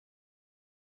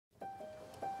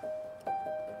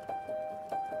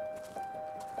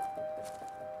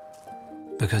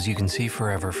Because you can see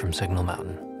forever from Signal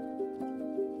Mountain.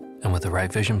 And with the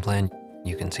right vision plan,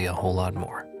 you can see a whole lot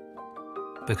more.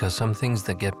 Because some things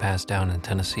that get passed down in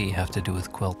Tennessee have to do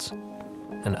with quilts,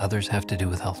 and others have to do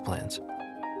with health plans.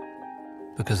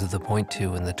 Because of the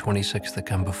 .2 and the 26 that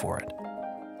come before it.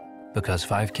 Because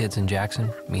 5 kids in Jackson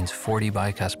means 40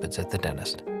 bicuspids at the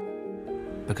dentist.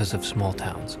 Because of small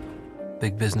towns,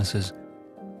 big businesses,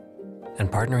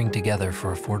 and partnering together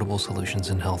for affordable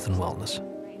solutions in health and wellness.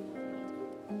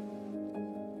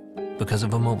 Because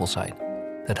of a mobile site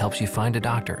that helps you find a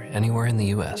doctor anywhere in the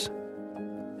U.S.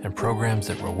 and programs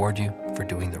that reward you for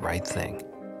doing the right thing.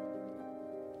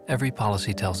 Every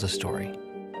policy tells a story.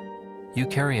 You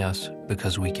carry us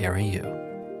because we carry you.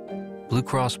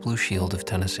 BlueCross BlueShield of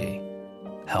Tennessee.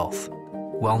 Health,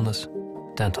 wellness,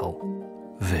 dental,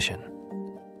 vision.